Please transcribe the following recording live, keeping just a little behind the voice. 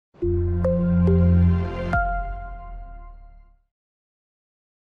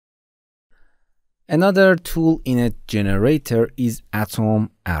Another tool in a generator is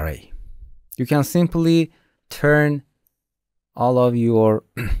atom array. You can simply turn all of your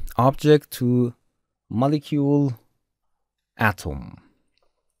object to molecule atom.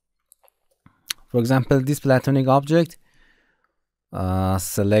 For example, this platonic object,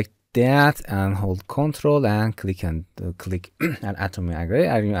 select that and hold Ctrl and click an atomic array.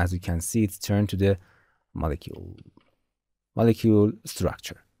 As you can see, it's turned to the molecule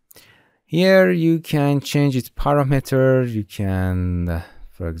structure. Here you can change its parameter. You can,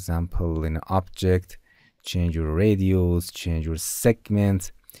 for example, in an object, change your radius, change your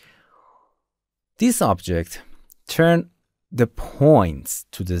segment. This object turn the points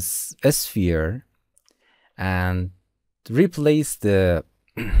to the sphere and replace the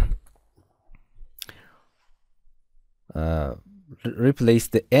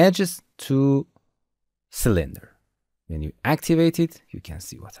edges to cylinder. When you activate it, you can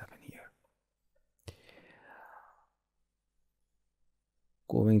see what happened here.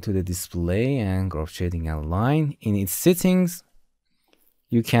 Going to the display and graph shading and line. In its settings,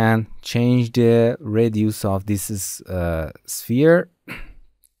 you can change the radius of this sphere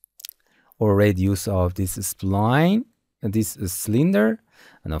or radius of this spline, this cylinder,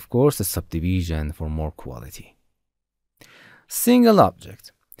 and of course the subdivision for more quality. Single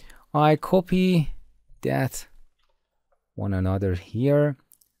object. I copy that one another here.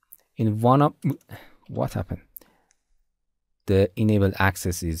 In one of what happened? The enable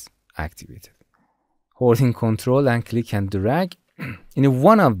access is activated. Holding Control and click and drag. In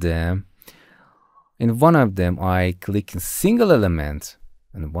one of them, I click single element,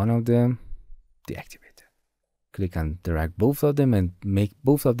 and one of them deactivated. Click and drag both of them and make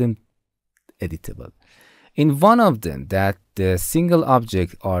both of them editable. In one of them, that the single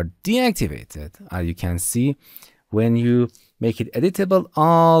object are deactivated. As you can see, when you make it editable,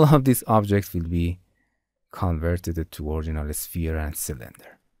 all of these objects will be converted to original sphere and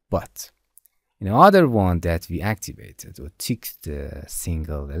cylinder. But in the other one that we activated or ticked the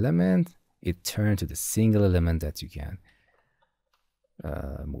single element, it turned to the single element that you can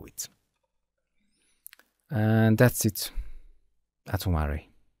move it. And that's it. Atom array.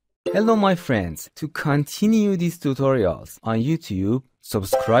 Hello my friends. To continue these tutorials on YouTube,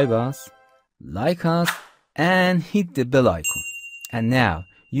 subscribe us, like us, and hit the bell icon. And now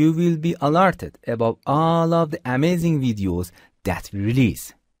you will be alerted about all of the amazing videos that we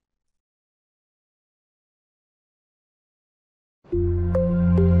release.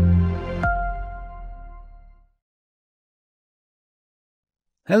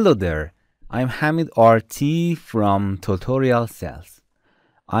 Hello there, I'm Hamid RT from TutorialCells.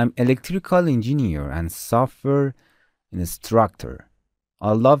 I'm electrical engineer and software instructor.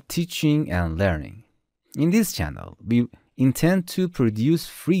 I love teaching and learning. In this channel, we intend to produce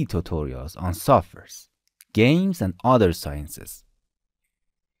free tutorials on softwares, games, and other sciences.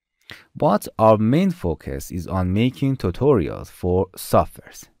 But our main focus is on making tutorials for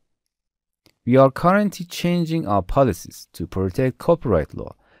softwares. We are currently changing our policies to protect copyright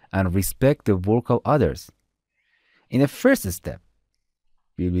law and respect the work of others. In the first step,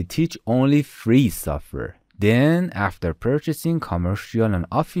 we will teach only free software. Then, after purchasing commercial and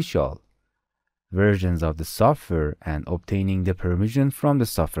official versions of the software and obtaining the permission from the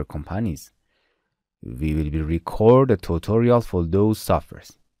software companies, we will record a tutorial for those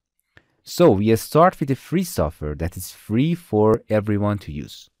softwares. So we start with the free software that is free for everyone to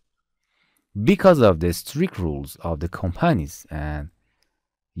use. Because of the strict rules of the companies and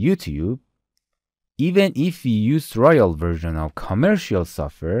YouTube, even if we use trial version of commercial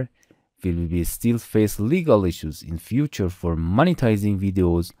software, we will still face legal issues in future for monetizing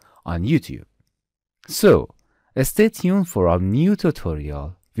videos on YouTube. So, stay tuned for our new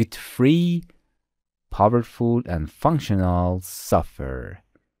tutorial with free, powerful, and functional software.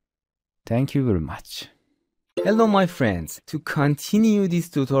 Thank you very much. Hello my friends. To continue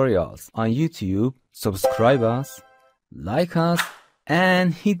these tutorials on YouTube, subscribe us, like us,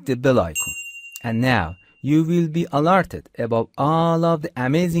 and hit the bell icon. And now you will be alerted about all of the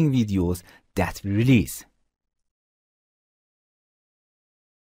amazing videos that we release.